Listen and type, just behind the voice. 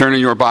Turn in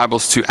your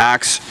Bibles to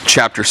Acts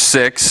chapter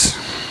 6.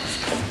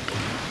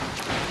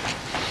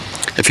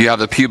 If you have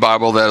the Pew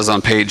Bible, that is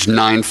on page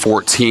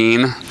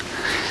 914.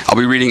 I'll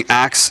be reading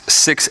Acts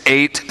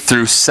 6:8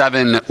 through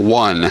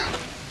 7:1.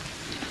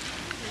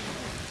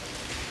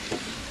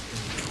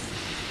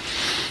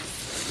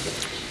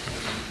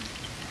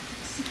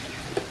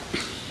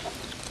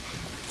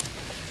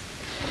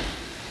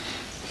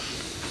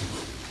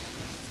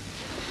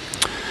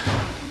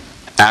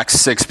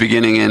 Acts 6,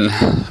 beginning in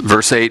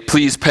verse 8.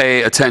 Please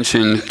pay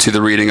attention to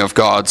the reading of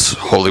God's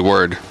holy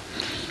word.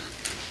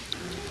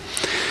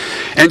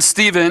 And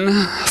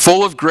Stephen,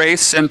 full of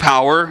grace and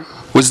power,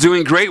 was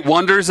doing great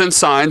wonders and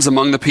signs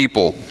among the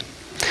people.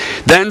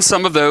 Then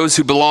some of those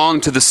who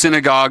belonged to the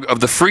synagogue of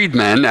the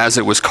freedmen, as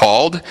it was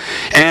called,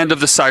 and of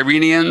the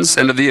Cyrenians,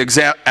 and of the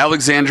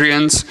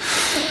Alexandrians,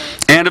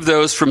 and of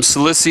those from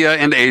Cilicia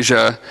and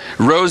Asia,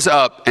 rose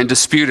up and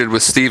disputed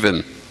with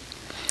Stephen.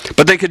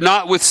 But they could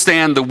not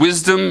withstand the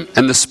wisdom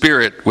and the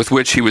spirit with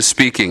which he was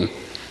speaking.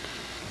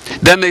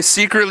 Then they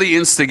secretly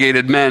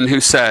instigated men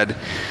who said,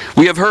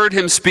 "We have heard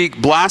him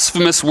speak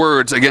blasphemous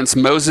words against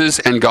Moses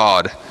and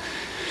God."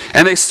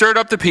 And they stirred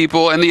up the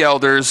people and the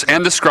elders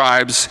and the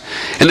scribes,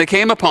 and they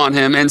came upon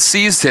him and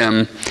seized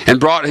him and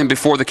brought him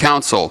before the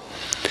council.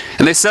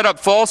 And they set up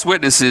false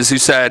witnesses who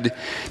said,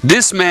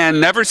 "This man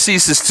never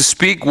ceases to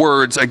speak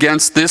words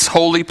against this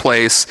holy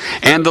place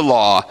and the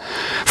law.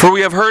 For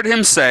we have heard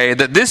him say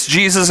that this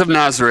Jesus of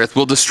Nazareth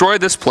will destroy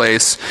this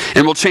place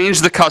and will change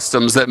the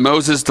customs that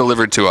Moses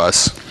delivered to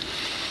us."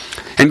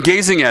 And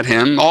gazing at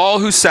him, all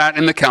who sat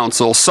in the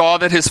council saw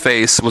that his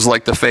face was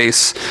like the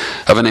face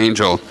of an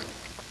angel.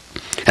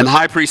 And the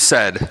high priest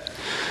said,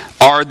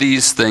 "Are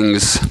these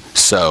things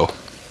so?"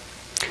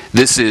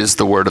 This is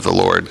the word of the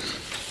Lord.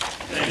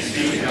 Thanks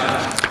be to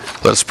God.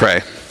 Let us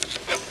pray.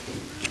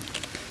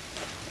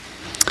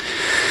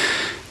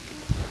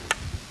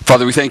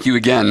 Father, we thank you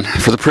again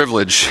for the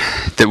privilege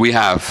that we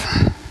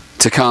have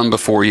to come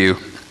before you.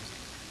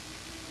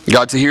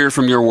 God, to hear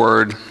from your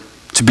word,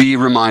 to be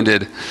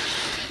reminded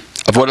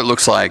of what it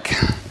looks like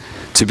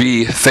to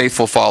be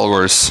faithful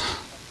followers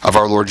of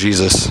our Lord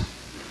Jesus.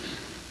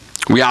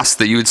 We ask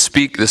that you would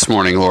speak this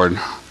morning, Lord,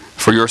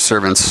 for your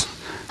servants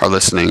are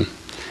listening.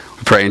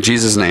 We pray in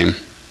Jesus' name.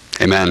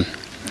 Amen.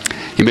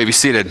 You may be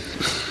seated.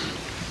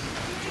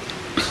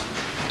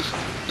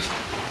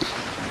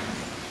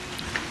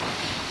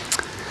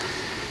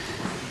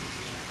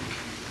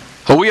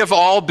 Well, we have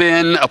all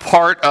been a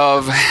part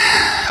of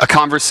a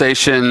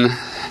conversation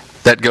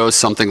that goes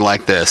something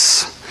like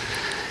this.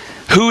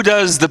 Who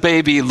does the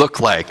baby look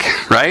like,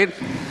 right?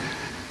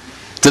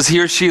 Does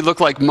he or she look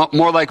like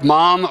more like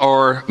mom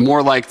or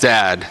more like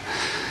dad?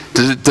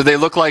 Do they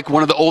look like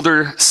one of the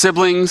older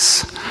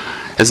siblings?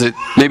 Is it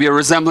maybe a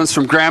resemblance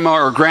from grandma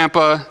or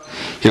grandpa?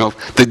 You know,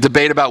 the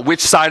debate about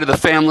which side of the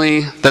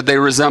family that they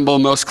resemble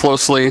most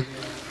closely.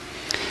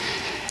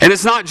 And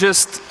it's not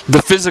just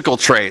the physical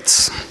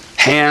traits,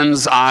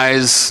 hands,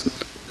 eyes,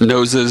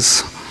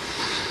 noses.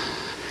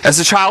 As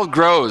a child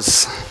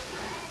grows,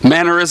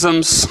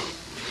 mannerisms,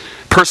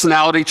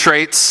 personality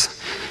traits,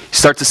 you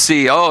start to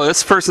see, oh,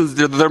 this person,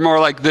 they're more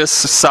like this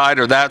side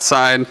or that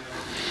side.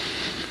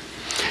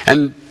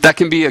 And that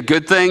can be a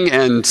good thing,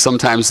 and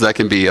sometimes that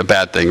can be a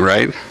bad thing,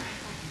 right?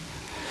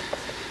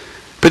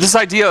 But this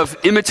idea of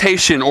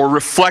imitation or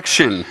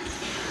reflection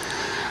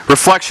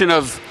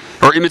of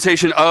or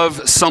imitation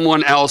of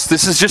someone else,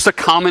 this is just a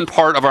common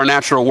part of our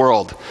natural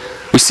world.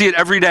 We see it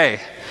every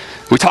day.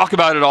 We talk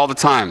about it all the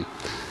time.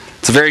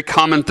 It's a very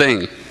common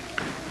thing.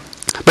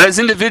 But as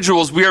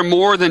individuals, we are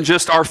more than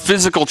just our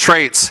physical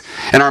traits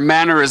and our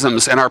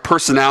mannerisms and our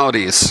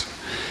personalities.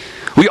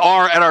 We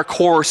are at our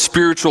core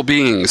spiritual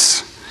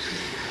beings.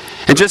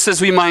 And just as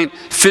we might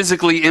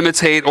physically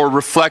imitate or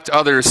reflect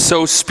others,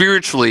 so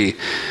spiritually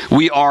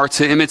we are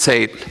to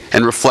imitate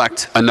and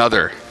reflect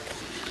another.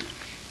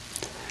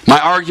 My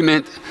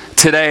argument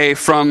today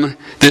from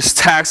this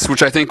text,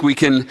 which I think we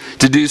can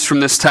deduce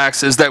from this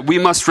text, is that we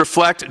must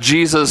reflect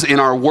Jesus in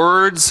our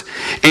words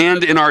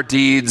and in our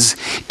deeds,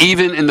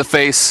 even in the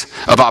face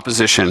of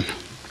opposition.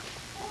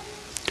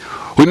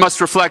 We must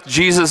reflect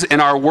Jesus in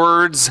our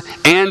words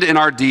and in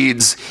our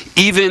deeds,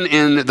 even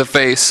in the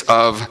face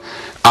of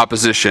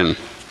opposition.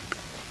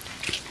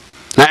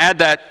 I add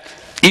that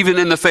even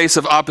in the face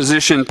of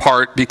opposition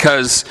part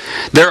because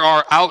there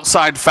are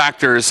outside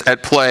factors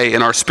at play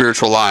in our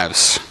spiritual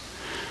lives.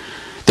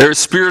 There is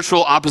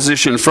spiritual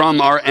opposition from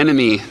our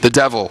enemy, the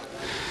devil.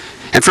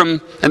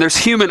 And there's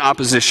human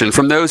opposition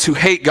from those who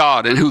hate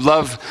God and who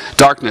love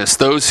darkness,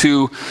 those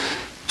who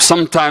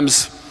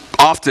sometimes,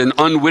 often,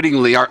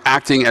 unwittingly are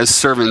acting as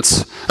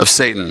servants of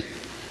Satan.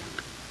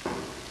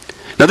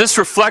 Now, this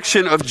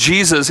reflection of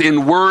Jesus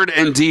in word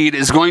and deed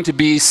is going to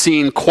be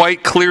seen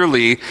quite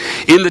clearly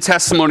in the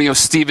testimony of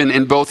Stephen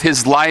in both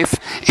his life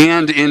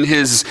and in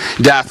his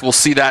death. We'll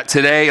see that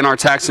today in our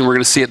text, and we're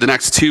going to see it the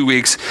next 2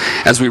 weeks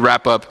as we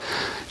wrap up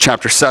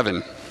chapter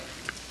 7.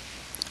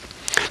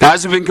 Now,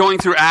 as we've been going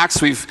through Acts,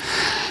 we've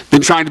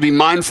been trying to be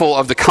mindful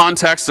of the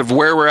context of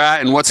where we're at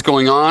and what's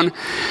going on.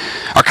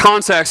 Our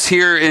context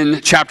here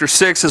in chapter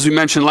 6, as we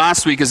mentioned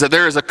last week, is that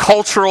there is a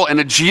cultural and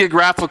a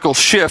geographical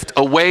shift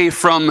away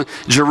from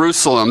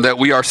Jerusalem that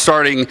we are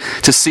starting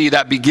to see.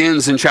 That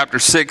begins in chapter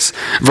 6,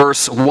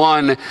 verse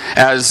 1,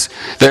 as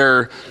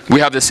we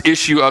have this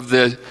issue of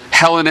the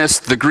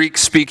Hellenists, the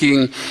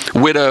Greek-speaking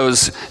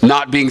widows,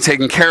 not being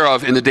taken care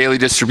of in the daily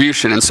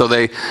distribution. And so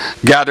they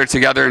gather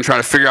together and try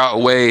to figure out a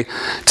way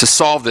to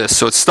solve this.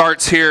 So it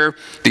starts here.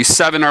 These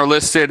 7 are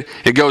listed.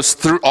 It goes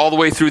through all the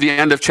way through the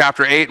end of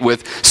chapter 8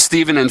 with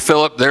Stephen and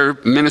Philip, their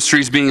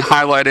ministries being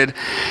highlighted.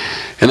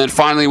 And then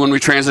finally, when we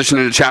transition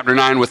into chapter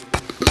 9 with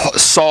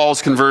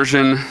Saul's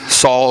conversion,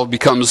 Saul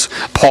becomes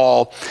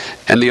Paul,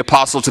 and the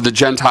apostle to the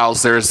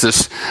Gentiles, there's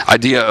this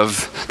idea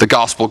of the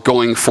gospel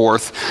going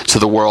forth to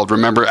the world.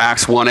 Remember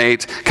Acts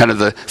 1:8, kind of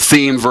the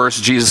theme verse.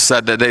 Jesus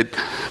said that they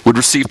would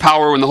receive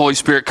power when the Holy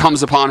Spirit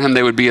comes upon him.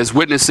 They would be as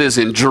witnesses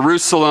in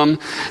Jerusalem,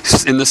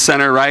 in the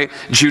center, right?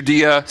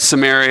 Judea,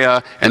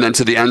 Samaria, and then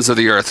to the ends of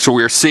the earth. So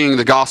we are seeing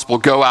the gospel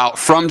go out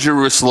from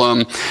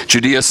Jerusalem,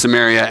 Judea,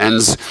 Samaria,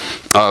 ends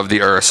of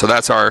the earth. So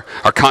that's our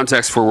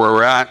context for where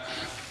we're at.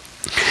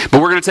 But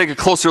we're going to take a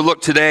closer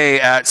look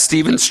today at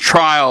Stephen's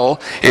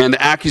trial and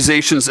the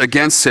accusations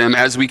against him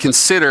as we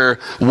consider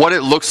what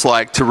it looks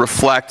like to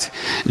reflect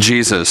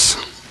Jesus.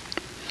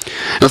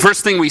 The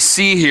first thing we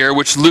see here,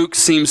 which Luke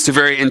seems to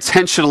very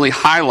intentionally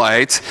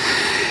highlight,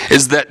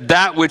 is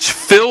that which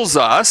fills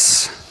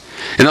us,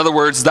 in other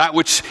words, that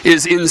which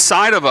is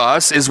inside of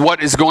us, is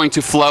what is going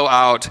to flow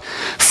out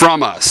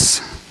from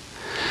us.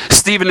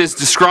 Stephen is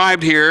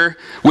described here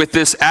with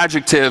this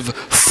adjective,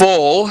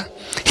 full.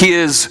 He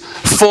is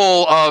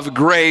full of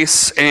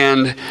grace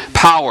and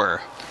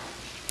power.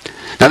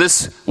 Now,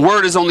 this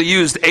word is only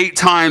used 8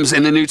 times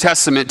in the New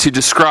Testament to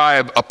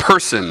describe a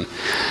person.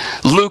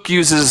 Luke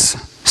uses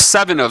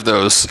 7 of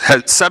those.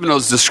 7 of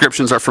those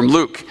descriptions are from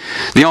Luke.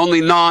 The only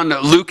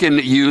non-Lucan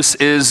use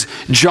is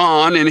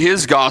John in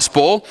his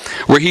gospel,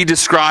 where he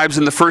describes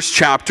in the first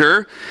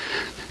chapter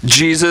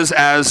Jesus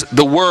as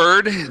the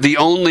Word, the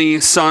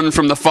only Son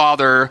from the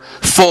Father,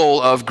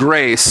 full of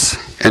grace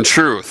and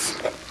truth.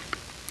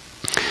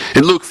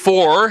 In Luke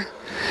 4,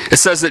 it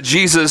says that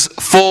Jesus,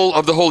 full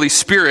of the Holy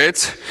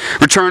Spirit,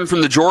 returned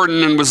from the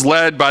Jordan and was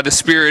led by the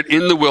Spirit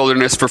in the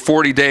wilderness for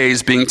 40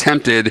 days, being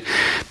tempted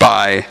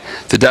by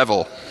the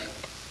devil.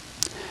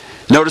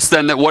 Notice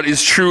then that what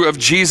is true of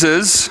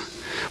Jesus,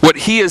 what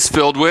he is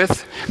filled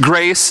with,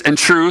 grace and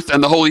truth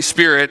and the Holy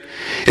Spirit,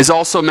 is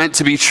also meant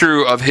to be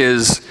true of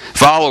his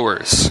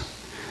followers.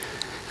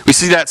 We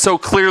see that so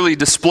clearly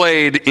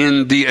displayed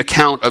in the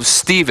account of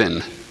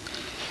Stephen.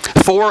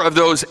 4 of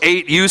those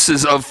 8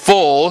 uses of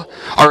full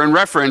are in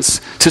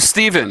reference to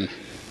Stephen.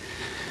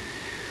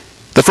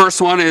 The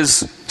first one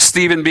is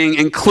Stephen being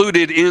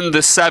included in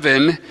the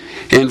 7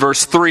 in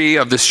verse 3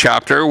 of this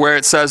chapter, where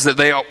it says that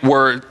they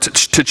were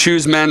to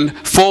choose men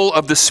full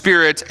of the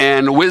Spirit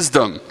and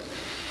wisdom.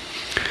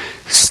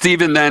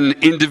 Stephen then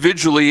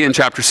individually in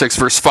chapter 6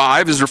 verse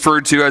 5 is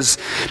referred to as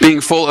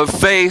being full of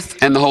faith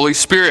and the Holy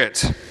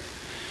Spirit.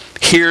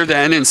 Here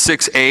then in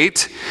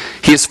 6:8,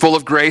 he is full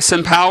of grace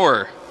and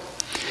power.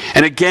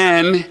 And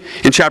again,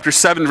 in chapter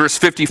 7, verse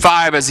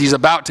 55, as he's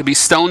about to be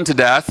stoned to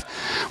death,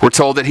 we're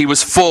told that he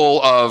was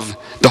full of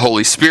the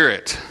Holy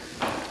Spirit.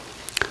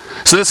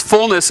 So this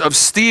fullness of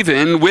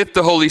Stephen with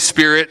the Holy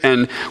Spirit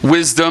and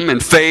wisdom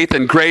and faith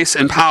and grace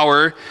and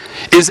power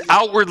is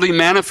outwardly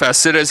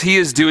manifested as he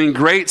is doing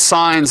great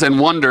signs and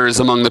wonders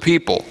among the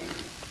people.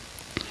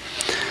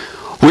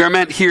 We are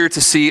meant here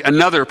to see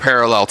another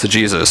parallel to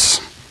Jesus.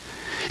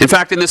 In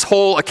fact, in this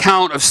whole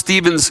account of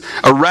Stephen's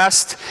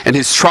arrest and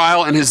his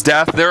trial and his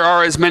death, there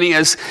are as many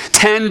as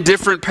 10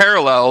 different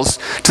parallels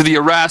to the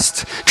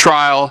arrest,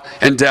 trial,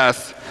 and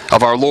death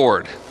of our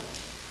Lord.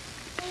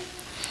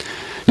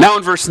 Now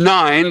in verse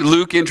 9,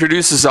 Luke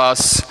introduces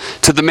us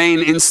to the main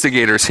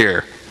instigators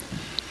here.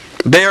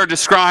 They are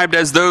described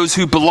as those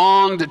who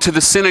belonged to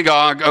the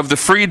synagogue of the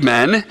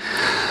freedmen.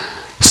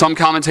 Some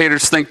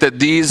commentators think that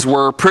these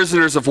were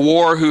prisoners of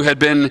war who had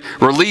been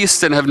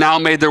released and have now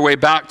made their way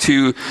back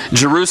to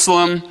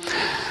Jerusalem.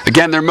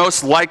 Again, they're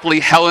most likely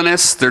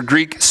Hellenists. They're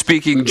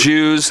Greek-speaking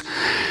Jews.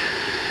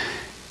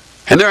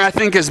 And there, I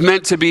think, is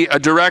meant to be a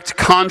direct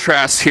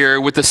contrast here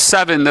with the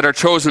 7 that are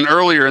chosen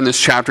earlier in this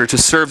chapter to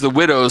serve the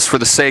widows for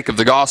the sake of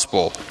the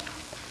gospel.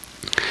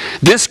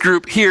 This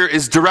group here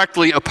is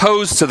directly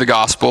opposed to the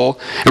gospel,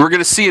 and we're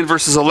going to see in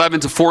verses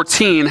 11 to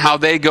 14 how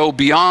they go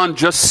beyond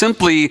just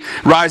simply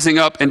rising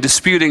up and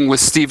disputing with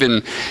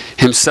Stephen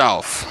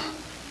himself.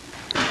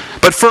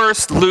 But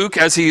first, Luke,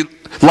 as he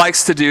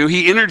likes to do,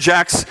 he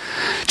interjects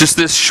just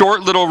this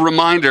short little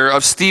reminder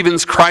of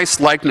Stephen's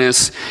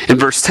Christ-likeness in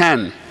verse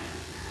 10.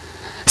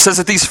 It says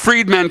that these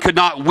freedmen could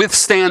not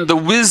withstand the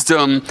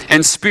wisdom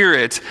and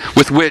spirit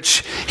with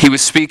which he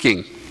was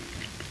speaking.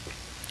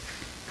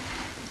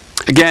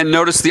 Again,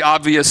 notice the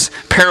obvious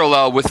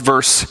parallel with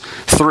verse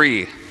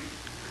 3.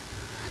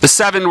 The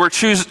 7 were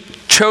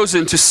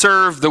chosen to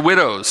serve the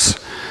widows,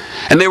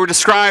 and they were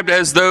described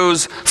as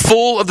those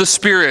full of the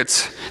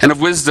Spirit and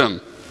of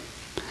wisdom.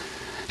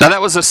 Now that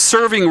was a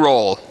serving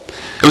role.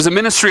 It was a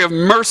ministry of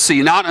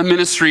mercy, not a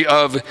ministry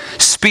of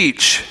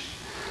speech.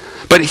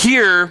 But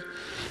here,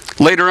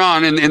 later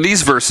on in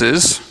these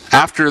verses,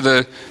 after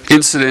the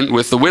incident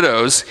with the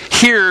widows,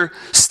 here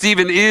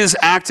Stephen is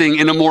acting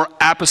in a more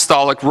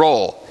apostolic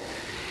role.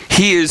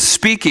 He is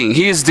speaking.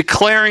 He is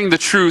declaring the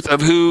truth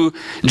of who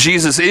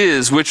Jesus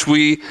is, which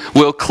we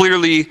will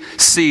clearly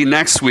see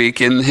next week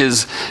in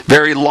his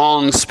very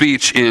long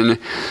speech in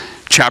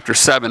chapter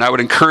 7. I would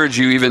encourage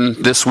you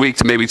even this week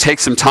to maybe take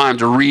some time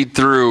to read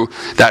through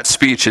that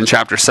speech in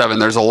chapter 7.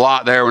 There's a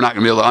lot there. We're not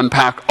going to be able to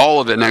unpack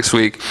all of it next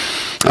week,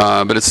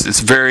 but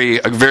it's a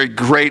very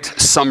great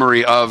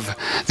summary of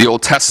the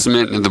Old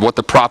Testament and what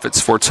the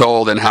prophets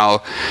foretold and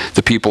how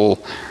the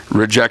people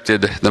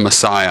rejected the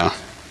Messiah.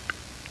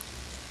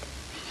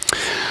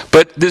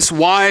 But this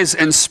wise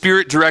and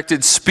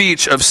spirit-directed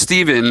speech of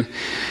Stephen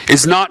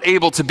is not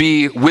able to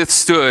be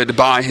withstood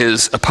by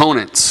his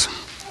opponents.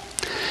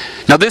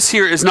 Now this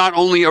here is not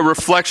only a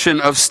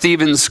reflection of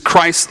Stephen's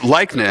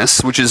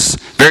Christ-likeness, which is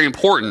very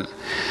important,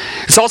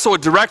 it's also a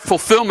direct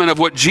fulfillment of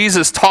what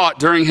Jesus taught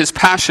during his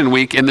Passion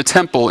Week in the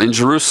temple in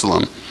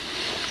Jerusalem.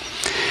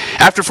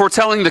 After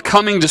foretelling the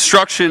coming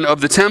destruction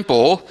of the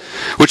temple,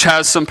 which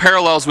has some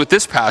parallels with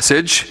this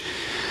passage,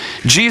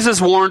 Jesus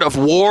warned of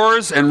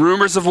wars and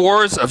rumors of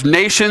wars, of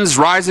nations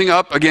rising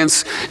up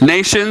against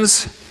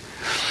nations.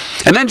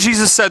 And then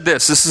Jesus said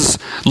this. This is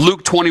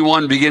Luke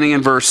 21, beginning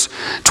in verse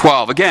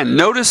 12. Again,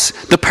 notice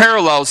the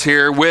parallels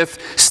here with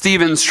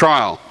Stephen's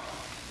trial.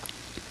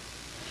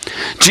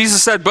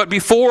 Jesus said, "But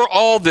before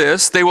all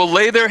this, they will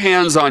lay their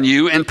hands on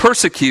you and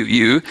persecute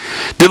you,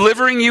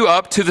 delivering you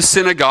up to the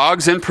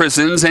synagogues and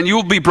prisons, and you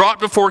will be brought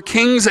before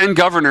kings and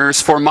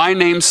governors for my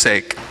name's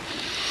sake.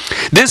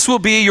 This will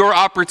be your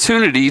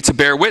opportunity to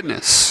bear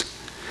witness.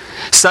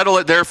 Settle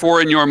it therefore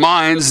in your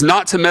minds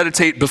not to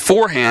meditate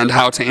beforehand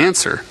how to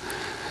answer.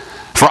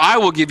 For I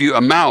will give you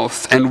a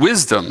mouth and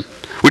wisdom,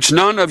 which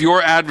none of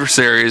your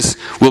adversaries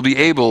will be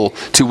able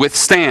to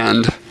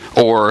withstand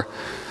or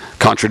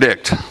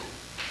contradict."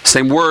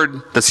 Same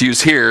word that's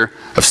used here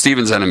of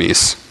Stephen's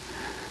enemies.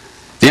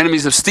 The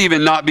enemies of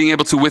Stephen not being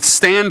able to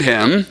withstand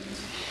him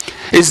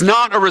is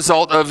not a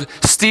result of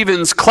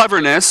Stephen's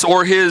cleverness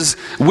or his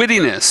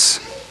wittiness.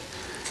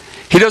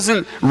 He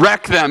doesn't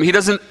wreck them. He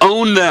doesn't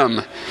own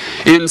them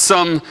in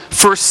some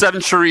first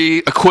century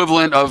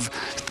equivalent of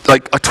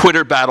like a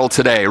Twitter battle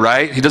today,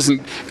 right? He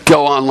doesn't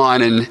go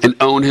online and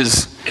own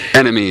his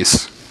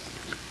enemies.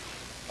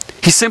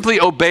 He simply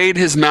obeyed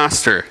his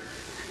master.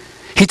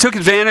 He took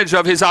advantage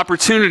of his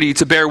opportunity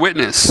to bear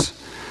witness,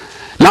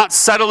 not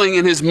settling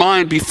in his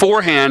mind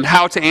beforehand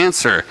how to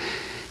answer.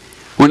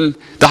 When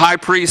the high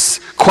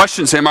priest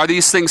questions him, "Are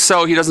these things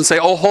so?" he doesn't say,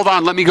 "Oh, hold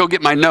on, let me go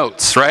get my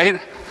notes," right?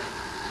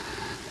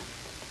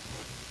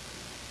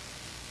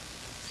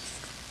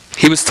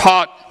 He was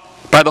taught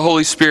by the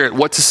Holy Spirit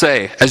what to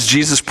say, as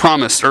Jesus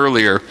promised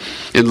earlier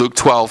in Luke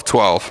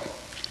 12:12.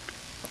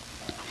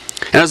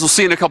 And as we'll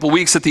see in a couple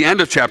weeks at the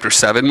end of chapter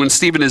 7, when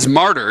Stephen is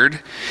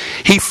martyred,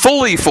 he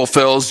fully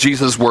fulfills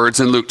Jesus' words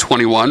in Luke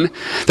 21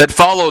 that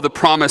follow the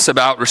promise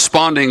about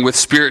responding with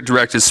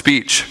spirit-directed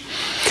speech.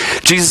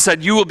 Jesus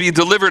said, "You will be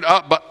delivered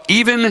up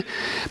even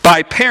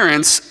by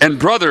parents and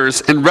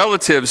brothers and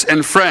relatives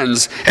and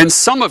friends, and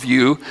some of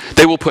you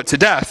they will put to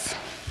death.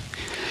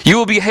 You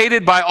will be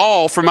hated by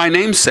all for my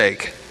name's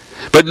sake,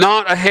 but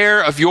not a hair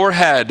of your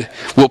head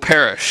will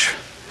perish.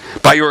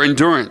 By your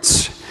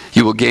endurance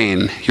you will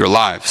gain your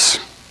lives."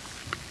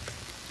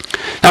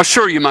 Now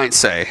sure, you might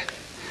say,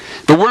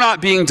 but we're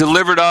not being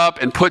delivered up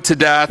and put to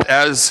death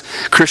as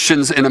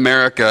Christians in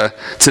America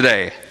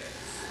today.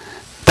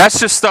 That's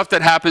just stuff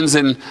that happens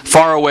in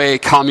faraway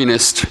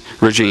communist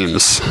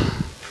regimes.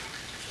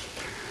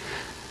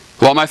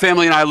 Well, my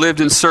family and I lived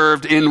and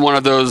served in one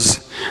of those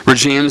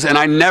regimes, and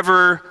I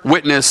never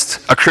witnessed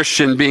a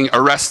Christian being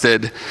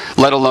arrested,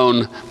 let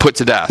alone put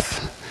to death.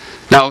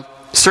 Now,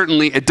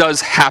 certainly it does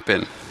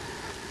happen.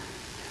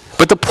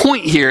 But the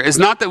point here is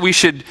not that we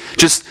should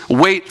just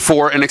wait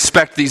for and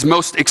expect these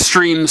most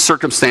extreme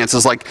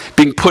circumstances, like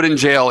being put in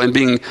jail and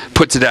being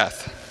put to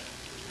death.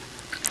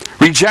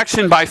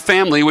 Rejection by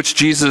family, which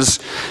Jesus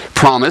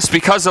promised,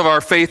 because of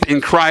our faith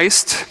in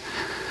Christ,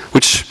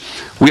 which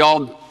we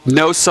all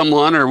know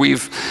someone, or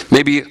we've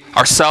maybe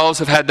ourselves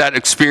have had that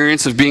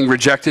experience of being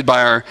rejected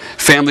by our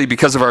family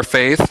because of our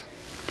faith.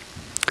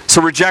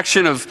 So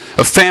rejection of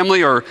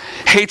family, or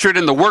hatred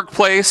in the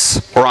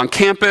workplace or on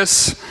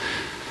campus,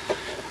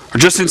 or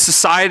just in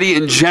society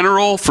in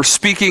general for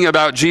speaking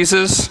about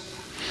Jesus.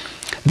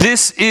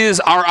 This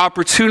is our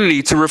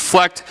opportunity to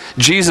reflect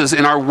Jesus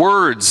in our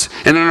words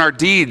and in our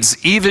deeds,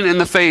 even in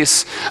the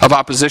face of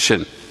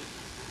opposition.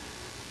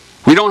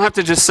 We don't have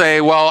to just say,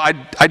 well,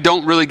 I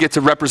don't really get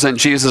to represent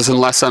Jesus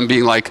unless I'm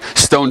being like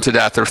stoned to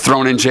death or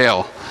thrown in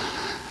jail.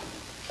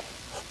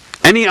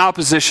 Any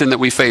opposition that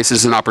we face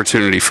is an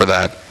opportunity for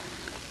that.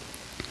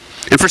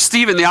 And for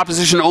Stephen, the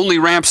opposition only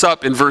ramps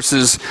up in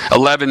verses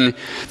 11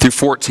 through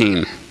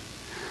 14.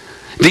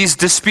 These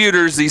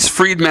disputers, these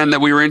freedmen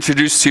that we were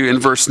introduced to in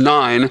verse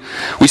 9,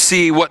 we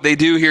see what they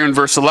do here in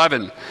verse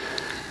 11.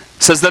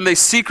 It says, then they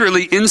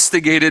secretly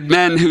instigated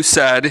men who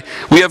said,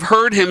 we have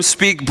heard him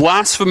speak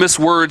blasphemous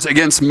words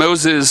against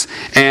Moses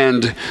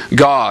and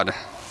God.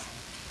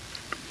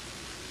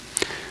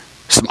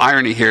 Some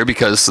irony here,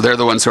 because they're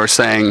the ones who are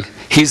saying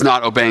he's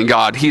not obeying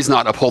God, he's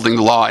not upholding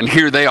the law, and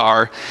here they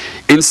are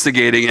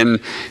instigating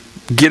and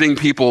getting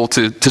people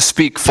to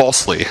speak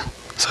falsely.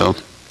 So,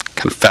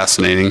 kind of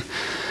fascinating.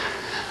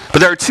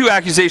 But there are two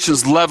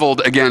accusations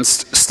leveled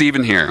against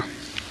Stephen here.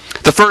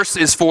 The first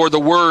is for the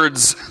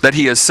words that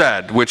he has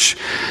said, which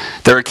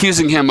they're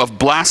accusing him of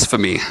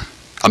blasphemy,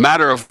 a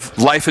matter of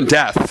life and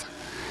death.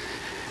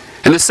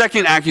 And the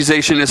second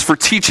accusation is for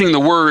teaching the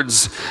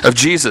words of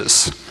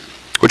Jesus,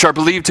 which are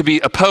believed to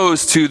be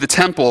opposed to the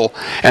temple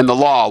and the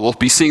law. We'll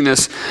be seeing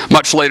this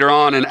much later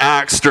on in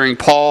Acts during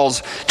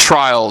Paul's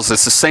trials.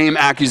 It's the same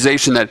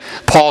accusation that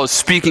Paul is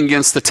speaking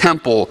against the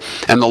temple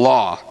and the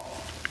law.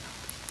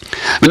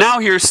 But now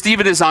here,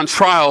 Stephen is on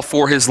trial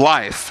for his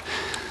life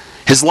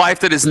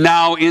that is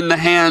now in the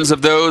hands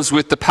of those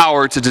with the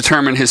power to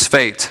determine his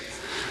fate.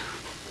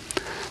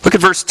 Look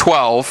at verse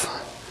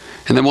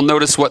 12, and then we'll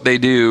notice what they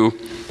do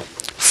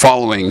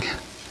following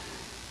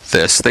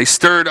this. They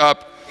stirred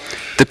up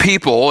the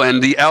people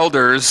and the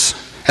elders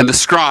and the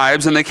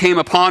scribes, and they came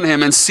upon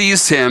him and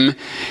seized him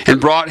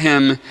and brought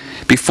him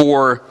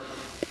before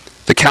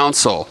the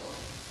council.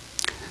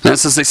 And it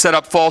says they set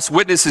up false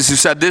witnesses who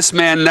said, this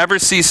man never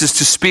ceases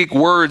to speak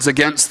words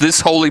against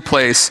this holy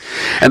place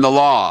and the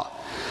law.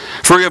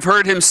 For we have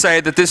heard him say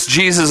that this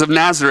Jesus of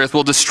Nazareth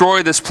will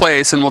destroy this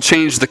place and will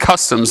change the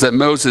customs that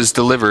Moses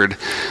delivered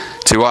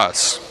to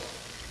us.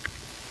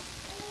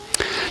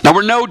 Now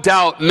we're no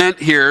doubt meant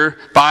here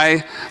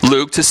by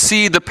Luke to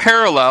see the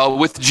parallel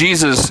with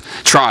Jesus'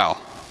 trial.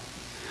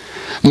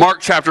 Mark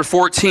chapter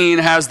 14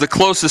 has the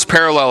closest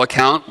parallel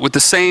account with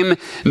the same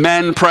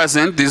men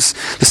present. The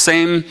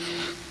same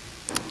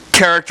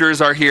characters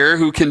are here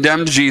who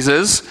condemned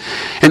Jesus,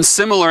 and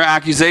similar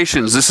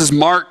accusations. This is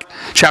Mark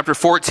chapter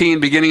 14,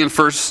 beginning in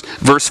verse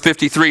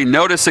 53.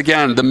 Notice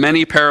again the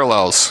many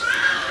parallels.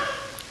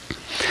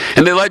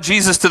 And they led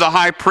Jesus to the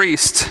high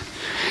priest,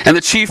 and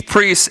the chief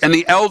priests and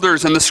the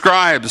elders and the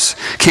scribes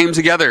came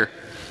together.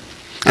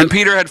 And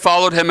Peter had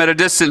followed him at a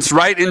distance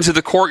right into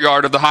the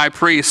courtyard of the high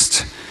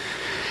priest.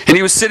 And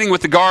he was sitting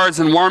with the guards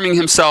and warming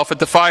himself at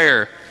the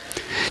fire.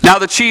 Now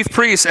the chief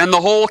priests and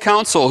the whole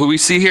council, who we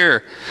see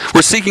here,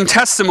 were seeking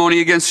testimony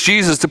against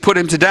Jesus to put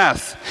him to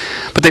death.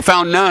 But they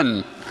found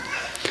none.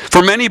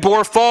 For many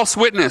bore false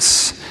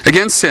witness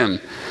against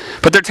him,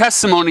 but their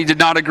testimony did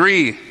not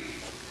agree.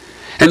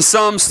 And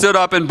some stood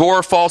up and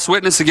bore false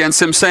witness against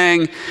him,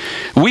 saying,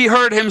 we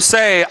heard him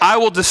say, I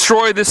will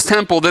destroy this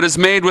temple that is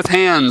made with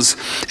hands,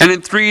 and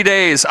in 3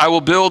 days I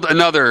will build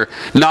another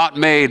not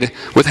made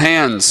with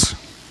hands.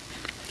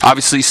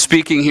 Obviously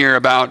speaking here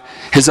about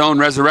his own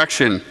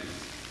resurrection.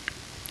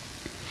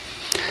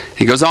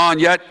 He goes on,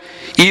 yet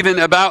even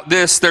about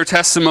this their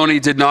testimony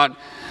did not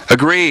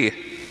agree.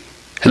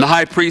 And the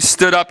high priest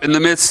stood up in the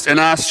midst and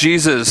asked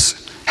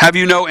Jesus, have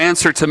you no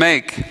answer to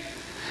make?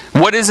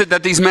 What is it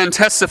that these men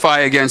testify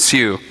against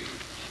you?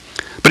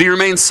 But he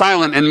remained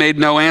silent and made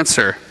no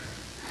answer.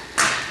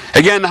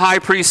 Again the high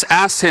priest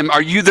asked him,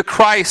 are you the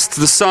Christ,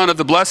 the Son of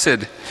the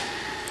Blessed?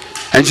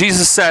 And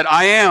Jesus said,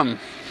 I am.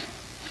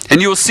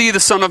 And you will see the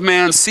Son of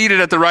Man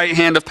seated at the right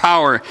hand of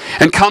power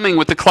and coming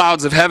with the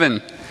clouds of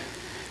heaven.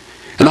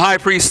 And the high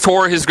priest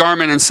tore his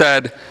garment and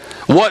said,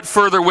 what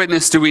further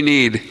witness do we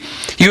need?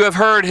 You have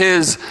heard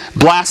his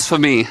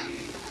blasphemy.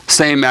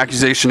 Same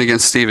accusation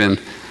against Stephen.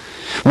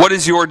 What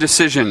is your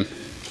decision?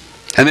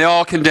 And they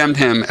all condemned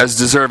him as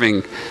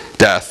deserving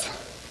death.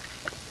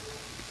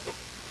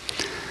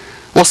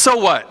 Well, so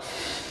what?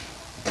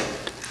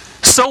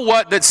 So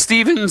what that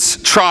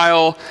Stephen's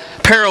trial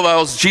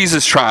parallels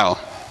Jesus' trial?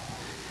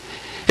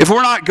 If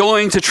we're not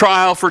going to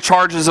trial for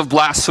charges of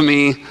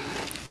blasphemy,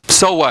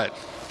 so what?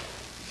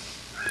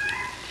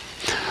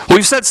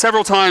 We've said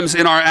several times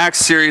in our Acts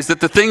series that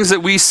the things that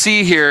we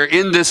see here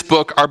in this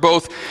book are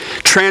both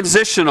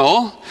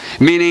transitional,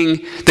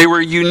 meaning they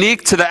were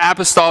unique to the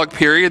apostolic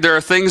period. There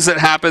are things that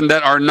happen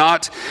that are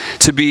not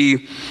to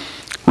be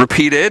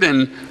repeated,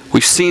 and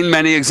we've seen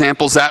many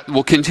examples that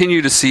we'll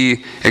continue to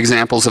see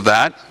examples of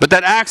that. But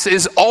that Acts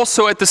is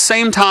also at the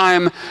same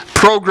time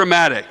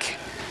programmatic,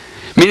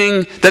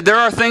 meaning that there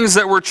are things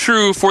that were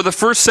true for the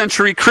first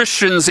century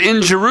Christians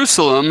in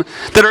Jerusalem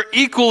that are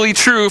equally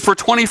true for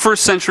 21st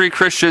century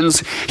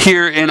Christians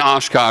here in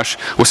Oshkosh,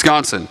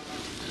 Wisconsin.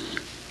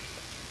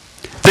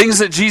 Things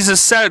that Jesus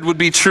said would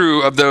be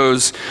true of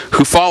those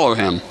who follow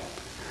him.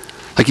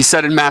 Like he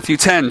said in Matthew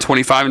 10,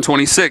 25 and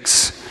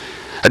 26,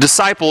 a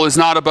disciple is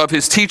not above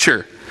his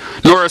teacher,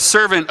 nor a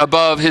servant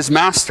above his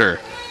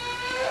master.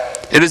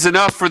 It is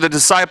enough for the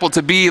disciple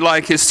to be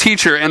like his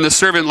teacher and the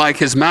servant like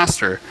his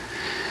master.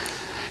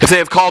 If they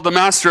have called the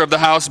master of the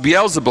house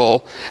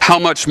Beelzebul, how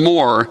much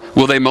more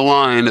will they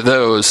malign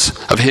those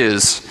of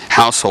his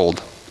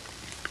household?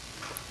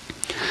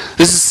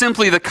 This is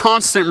simply the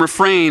constant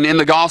refrain in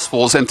the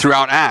Gospels and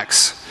throughout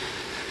Acts.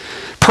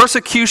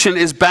 Persecution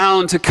is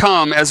bound to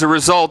come as a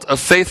result of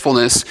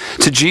faithfulness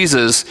to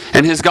Jesus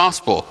and his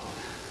gospel.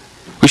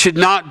 We should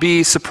not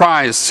be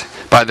surprised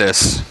by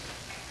this.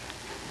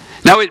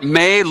 Now, it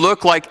may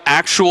look like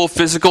actual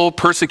physical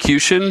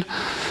persecution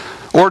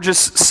or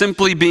just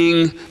simply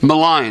being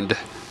maligned.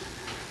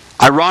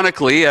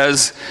 Ironically,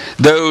 as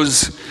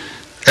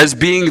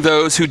being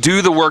those who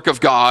do the work of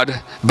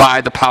God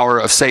by the power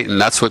of Satan.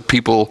 That's what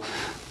people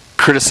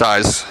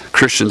criticize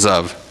Christians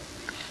of,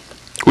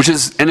 which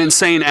is an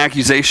insane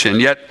accusation,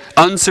 yet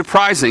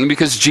unsurprising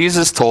because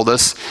Jesus told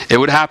us it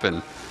would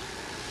happen.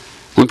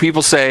 When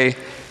people say,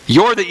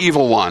 "You're the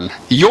evil one,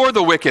 you're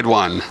the wicked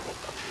one,"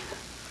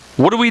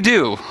 what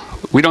do?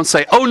 We don't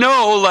say, "Oh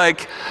no,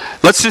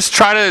 let's just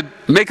try to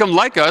make them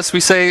like us."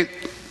 We say,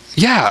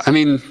 "Yeah,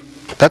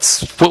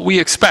 that's what we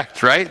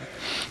expect, right?"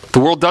 The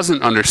world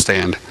doesn't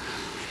understand.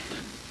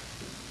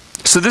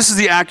 So this is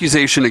the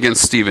accusation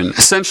against Stephen,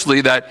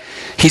 essentially that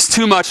he's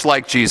too much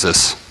like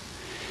Jesus.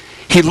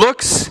 He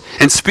looks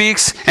and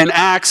speaks and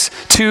acts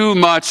too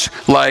much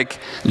like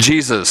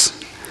Jesus,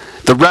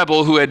 the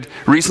rebel who had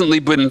recently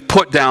been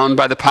put down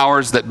by the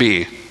powers that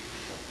be.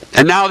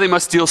 And now they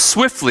must deal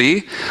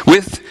swiftly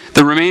with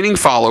the remaining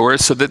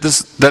followers so that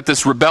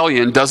this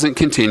rebellion doesn't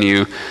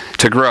continue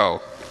to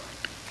grow.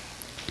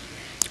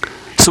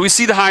 So we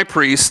see the high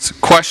priest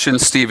question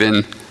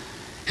Stephen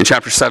in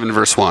chapter 7,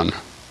 verse 1.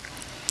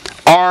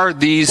 Are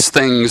these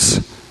things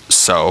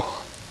so?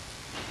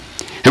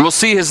 And we'll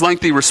see his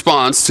lengthy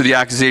response to the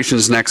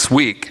accusations next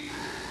week.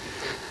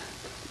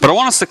 But I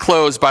want us to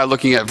close by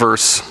looking at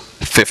verse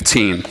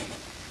 15.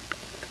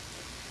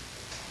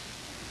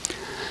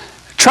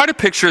 Try to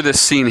picture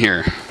this scene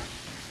here.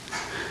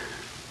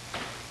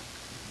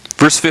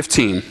 Verse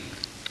 15.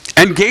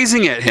 And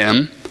gazing at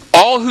him,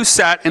 all who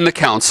sat in the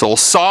council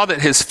saw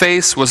that his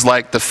face was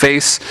like the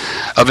face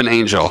of an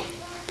angel.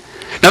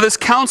 Now this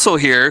council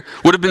here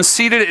would have been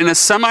seated in a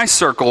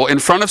semicircle in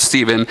front of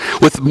Stephen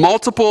with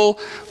multiple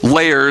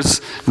rows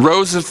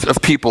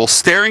of people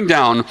staring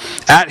down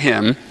at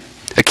him,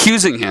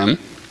 accusing him.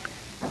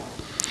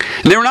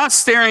 And they were not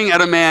staring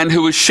at a man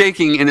who was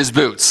shaking in his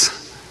boots.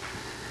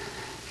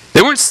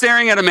 They weren't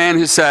staring at a man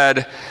who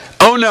said,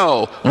 "Oh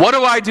no, what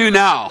do I do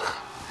now?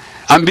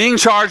 I'm being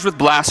charged with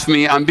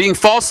blasphemy. I'm being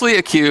falsely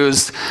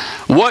accused.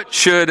 What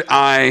should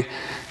I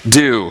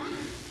do?"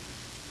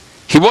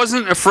 He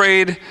wasn't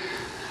afraid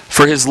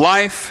for his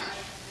life.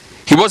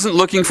 He wasn't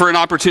looking for an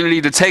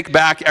opportunity to take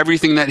back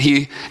everything that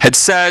he had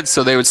said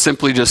so they would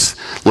simply just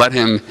let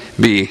him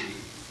be.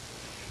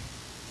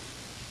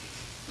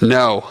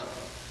 No.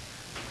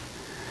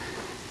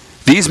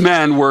 These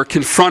men were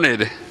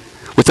confronted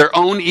with their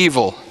own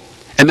evil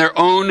and their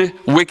own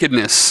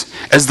wickedness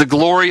as the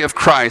glory of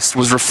Christ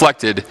was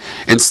reflected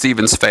in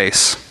Stephen's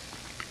face.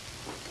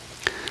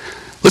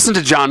 Listen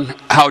to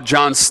how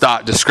John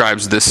Stott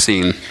describes this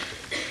scene.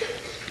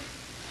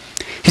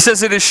 He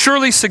says, "It is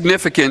surely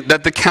significant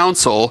that the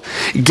council,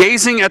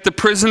 gazing at the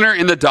prisoner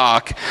in the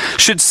dock,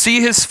 should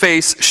see his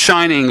face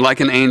shining like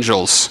an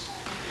angel's.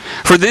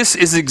 For this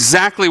is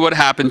exactly what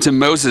happened to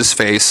Moses'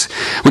 face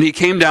when he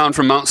came down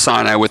from Mount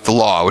Sinai with the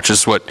law," which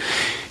is what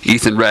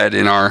Ethan read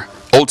in our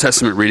Old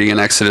Testament reading in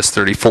Exodus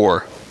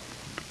 34.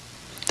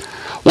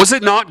 Was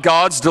it not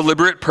God's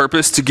deliberate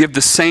purpose to give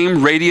the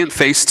same radiant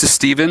face to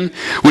Stephen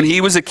when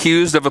he was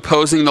accused of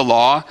opposing the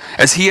law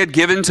as he had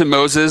given to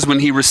Moses when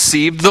he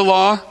received the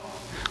law?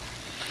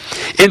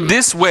 In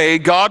this way,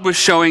 God was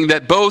showing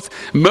that both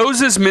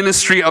Moses'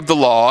 ministry of the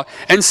law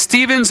and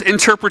Stephen's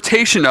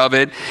interpretation of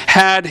it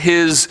had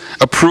his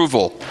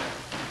approval.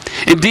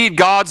 Indeed,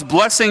 God's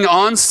blessing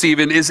on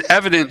Stephen is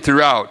evident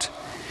throughout.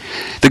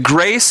 The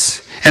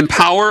grace and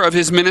power of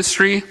his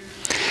ministry,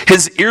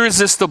 his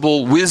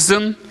irresistible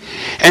wisdom,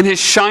 and his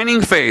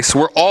shining face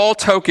were all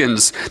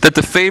tokens that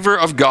the favor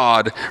of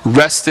God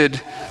rested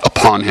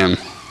upon him.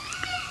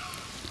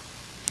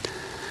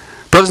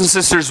 Brothers and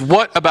sisters,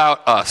 what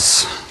about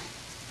us?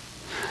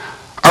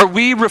 Are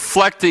we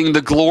reflecting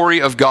the glory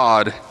of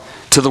God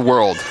to the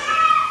world?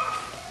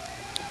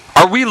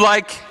 Are we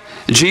like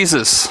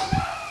Jesus?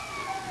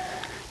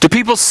 Do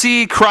people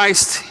see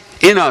Christ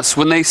in us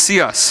when they see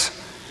us?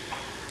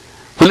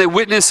 When they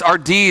witness our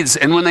deeds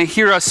and when they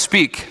hear us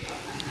speak?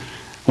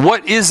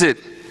 What is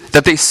it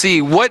that they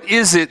see? What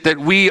is it that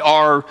we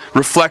are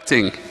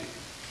reflecting?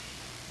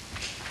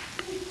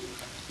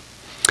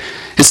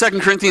 In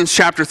 2 Corinthians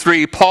chapter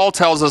 3, Paul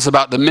tells us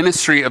about the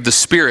ministry of the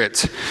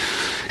Spirit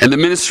and the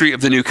ministry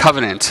of the new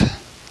covenant.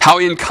 How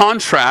in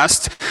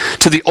contrast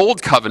to the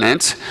old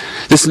covenant,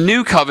 this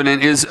new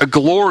covenant is a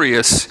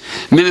glorious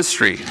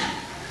ministry.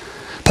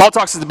 Paul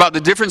talks about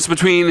the difference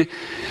between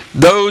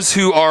those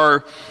who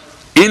are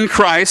in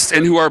Christ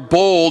and who are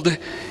bold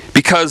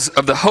because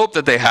of the hope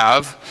that they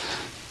have,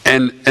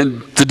 and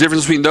the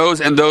difference between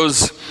those and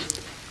those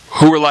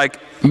who were like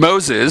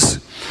Moses,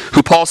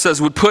 who Paul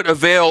says would put a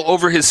veil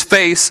over his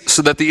face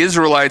so that the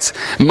Israelites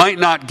might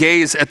not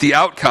gaze at the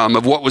outcome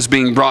of what was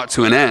being brought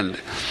to an end.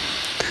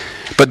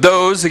 But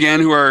those, again,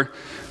 who are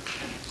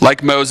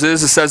like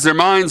Moses, it says their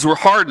minds were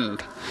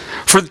hardened.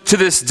 For to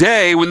this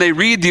day, when they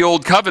read the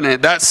Old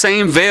Covenant, that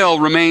same veil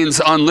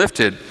remains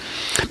unlifted,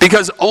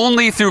 because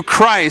only through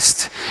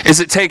Christ is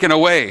it taken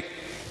away.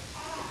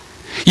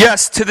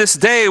 Yes, to this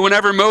day,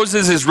 whenever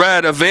Moses is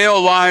read, a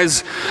veil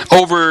lies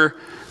over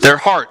their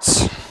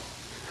hearts.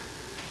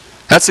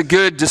 That's a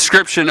good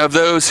description of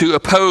those who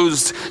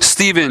opposed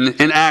Stephen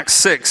in Acts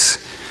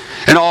 6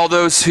 and all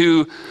those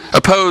who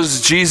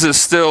oppose Jesus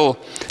still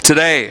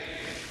today.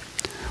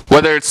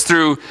 Whether it's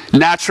through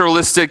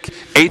naturalistic,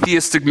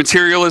 atheistic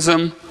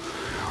materialism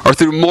or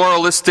through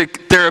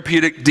moralistic,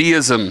 therapeutic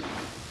deism.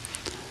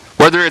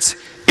 Whether it's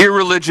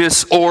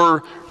irreligious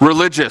or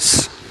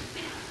religious.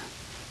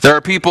 There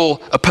are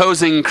people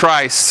opposing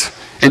Christ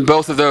in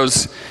both of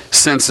those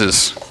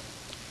senses.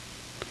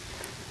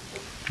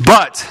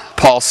 But,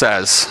 Paul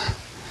says,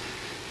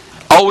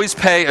 always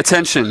pay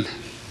attention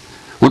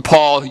when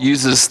Paul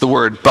uses the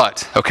word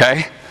but,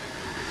 okay?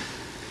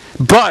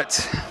 But,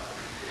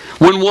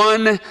 when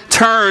one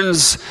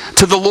turns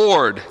to the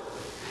Lord,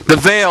 the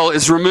veil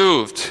is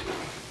removed.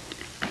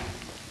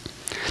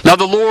 Now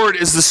the Lord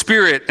is the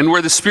Spirit, and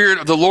where the Spirit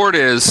of the Lord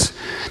is,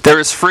 there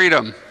is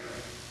freedom.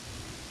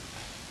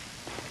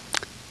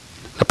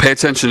 Now pay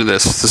attention to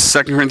this. This is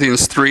 2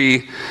 Corinthians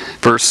 3,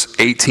 verse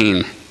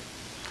 18.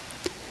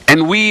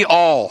 And we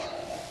all,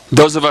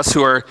 those of us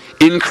who are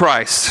in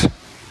Christ,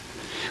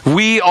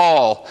 we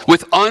all,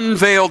 with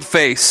unveiled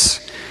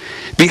face,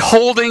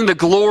 beholding the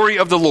glory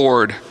of the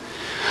Lord,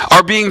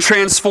 are being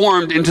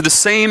transformed into the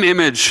same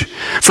image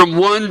from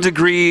one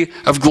degree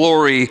of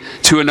glory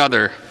to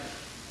another.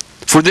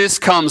 For this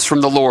comes from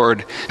the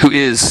Lord, who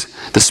is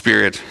the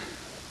Spirit.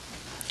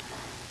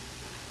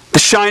 The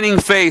shining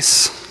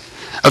face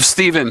of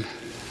Stephen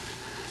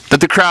that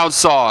the crowd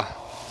saw,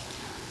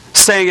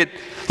 saying it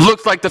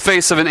looked like the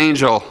face of an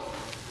angel,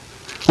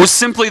 was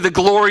simply the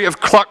glory of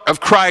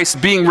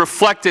Christ being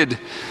reflected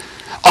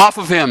off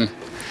of him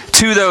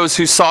to those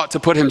who sought to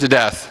put him to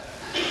death.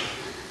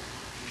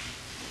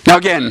 Now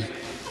again,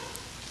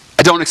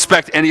 I don't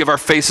expect any of our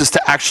faces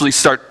to actually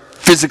start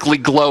physically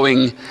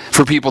glowing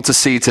for people to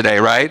see today,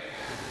 right?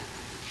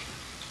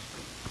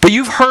 But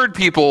you've heard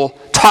people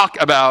talk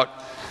about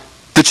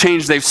the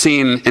change they've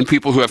seen in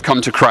people who have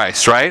come to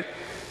Christ, right?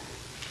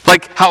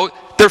 Like how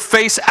their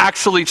face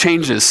actually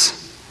changes.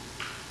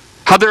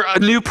 How they're a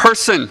new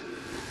person.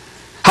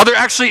 How they're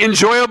actually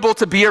enjoyable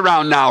to be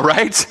around now,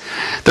 right?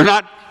 They're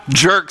not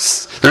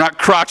jerks. They're not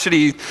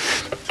crotchety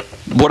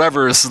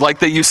whatevers like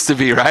they used to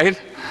be, right?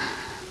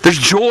 There's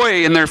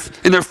joy in their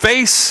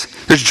face.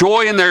 There's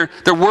joy in their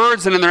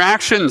words and in their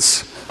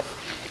actions.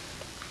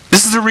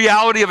 This is the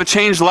reality of a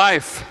changed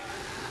life.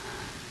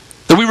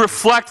 That we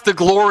reflect the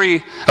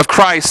glory of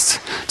Christ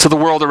to the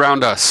world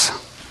around us.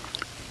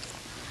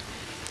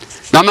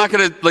 Now, I'm not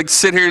going to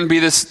sit here and be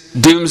this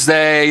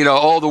doomsday,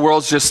 the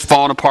world's just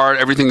falling apart,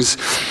 everything's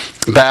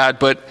bad.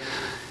 But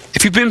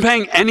if you've been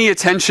paying any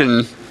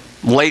attention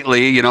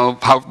lately,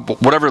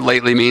 whatever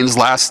lately means,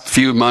 last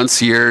few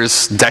months,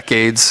 years,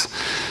 decades,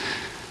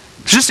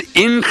 just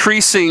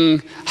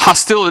increasing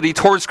hostility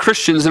towards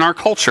Christians in our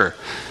culture.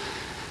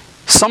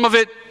 Some of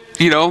it,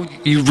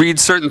 you read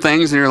certain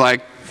things and you're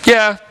like,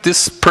 yeah,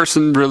 this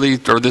person really,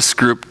 or this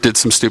group did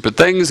some stupid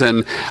things,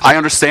 and I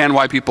understand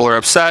why people are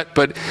upset,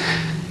 but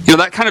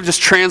that kind of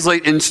just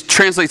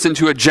translates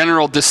into a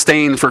general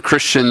disdain for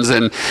Christians,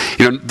 and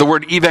the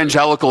word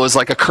evangelical is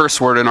like a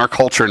curse word in our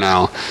culture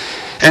now.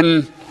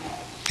 And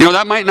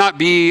that might not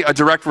be a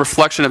direct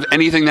reflection of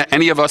anything that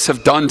any of us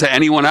have done to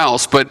anyone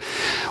else, but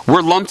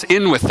we're lumped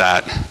in with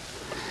that.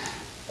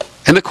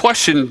 And the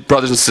question,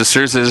 brothers and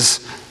sisters,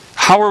 is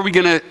how are we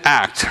going to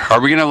act? Are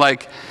we going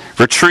to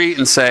retreat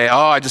and say,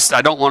 I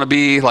don't want to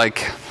be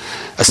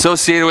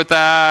associated with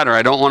that, or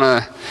I don't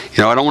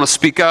want to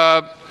speak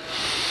up?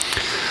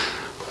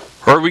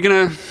 Or are we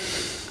going to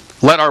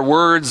let our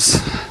words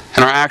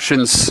and our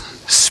actions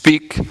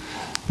speak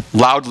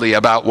loudly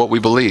about what we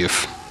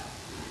believe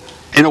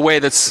in a way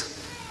that's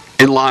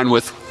in line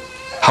with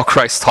how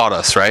Christ taught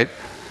us, right?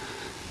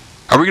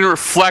 Are we going to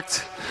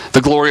reflect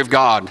the glory of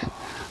God,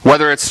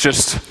 whether it's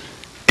just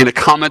in a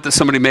comment that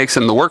somebody makes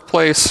in the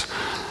workplace,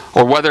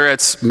 or whether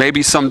it's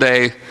maybe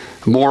someday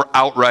more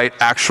outright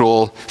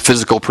actual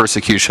physical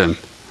persecution?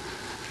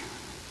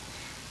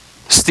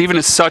 Stephen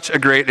is such a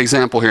great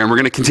example here, and we're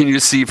going to continue to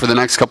see for the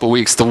next couple of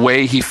weeks the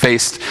way he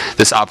faced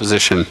this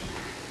opposition.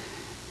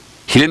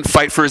 He didn't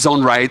fight for his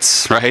own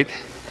rights, right?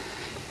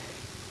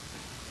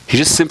 He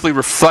just simply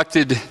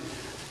reflected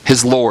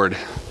his Lord,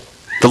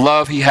 the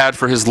love he had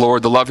for his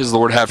Lord, the love his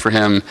Lord had for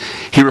him.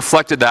 He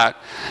reflected that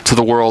to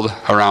the world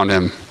around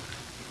him.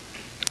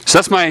 So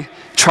that's my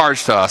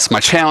charge to us, my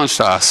challenge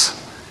to us.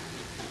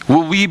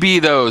 Will we be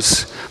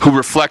those who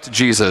reflect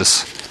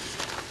Jesus?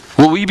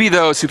 Will we be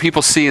those who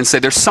people see and say,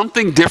 there's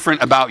something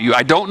different about you.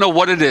 I don't know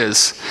what it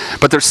is,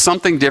 but there's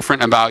something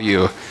different about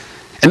you.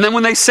 And then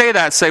when they say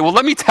that, say, well,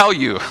 let me tell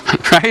you,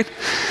 right?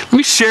 Let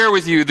me share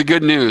with you the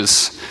good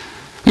news.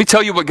 Let me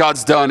tell you what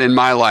God's done in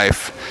my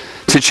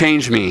life to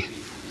change me.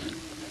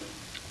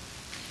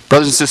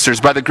 Brothers and sisters,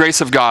 by the grace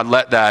of God,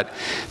 let that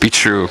be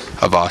true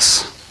of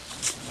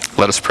us.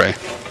 Let us pray.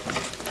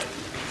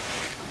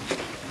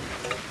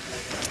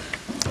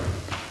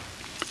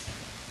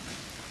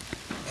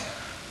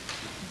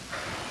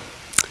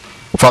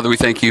 Father, we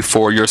thank you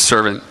for your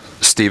servant,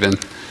 Stephen.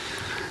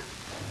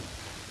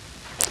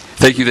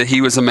 Thank you that he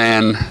was a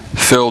man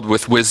filled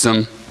with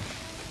wisdom,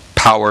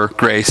 power,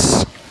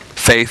 grace,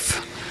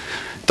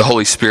 faith, the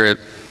Holy Spirit.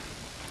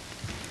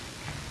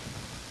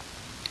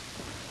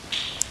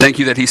 Thank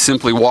you that he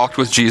simply walked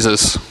with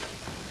Jesus,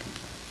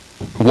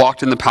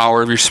 walked in the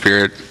power of your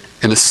Spirit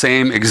in the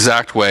same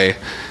exact way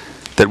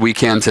that we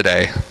can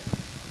today.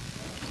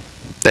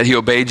 That he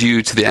obeyed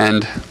you to the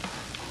end.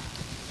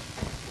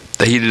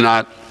 That he did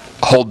not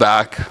hold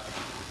back,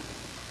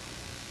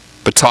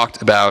 but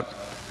talked about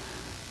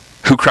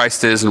who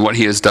Christ is and what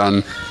he has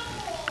done.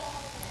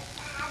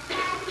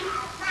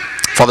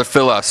 Father,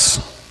 fill us.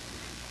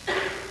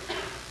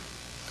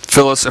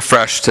 Fill us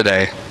afresh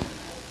today.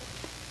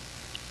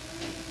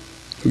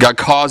 God,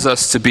 cause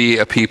us to be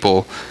a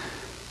people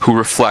who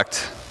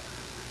reflect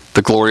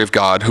the glory of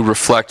God, who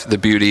reflect the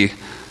beauty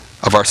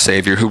of our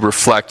Savior, who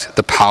reflect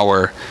the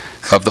power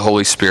of the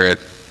Holy Spirit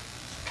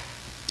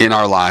in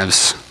our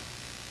lives.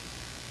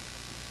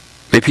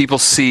 May people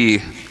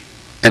see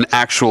an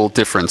actual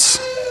difference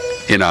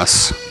in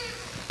us.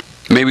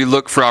 May we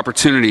look for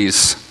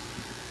opportunities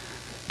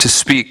to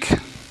speak,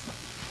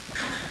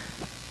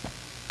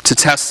 to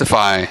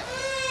testify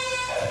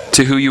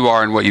to who you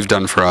are and what you've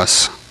done for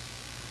us.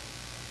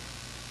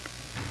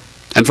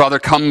 And Father,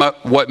 come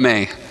what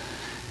may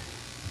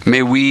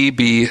we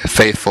be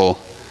faithful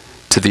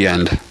to the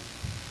end.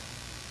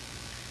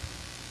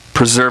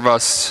 Preserve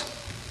us,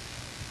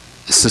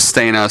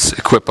 sustain us,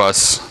 equip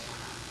us.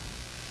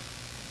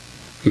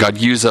 God,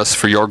 use us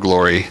for your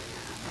glory,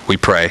 we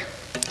pray.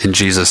 In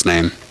Jesus'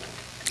 name,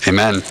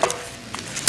 amen.